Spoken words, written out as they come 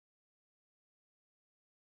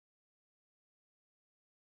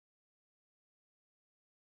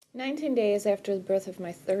19 days after the birth of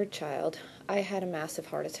my third child, I had a massive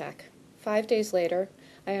heart attack. 5 days later,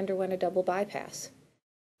 I underwent a double bypass.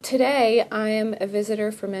 Today, I am a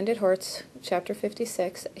visitor for Mended Hearts, Chapter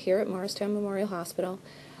 56, here at Morristown Memorial Hospital.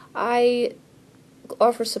 I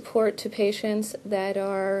offer support to patients that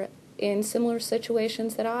are in similar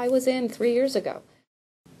situations that I was in 3 years ago.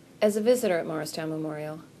 As a visitor at Morristown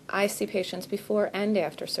Memorial, I see patients before and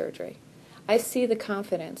after surgery. I see the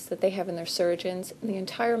confidence that they have in their surgeons and the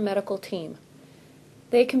entire medical team.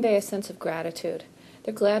 They convey a sense of gratitude.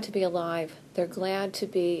 They're glad to be alive. They're glad to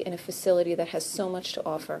be in a facility that has so much to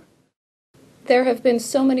offer. There have been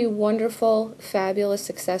so many wonderful, fabulous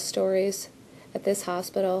success stories at this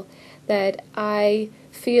hospital that I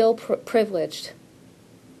feel privileged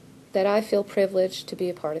to be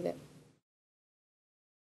a part of it.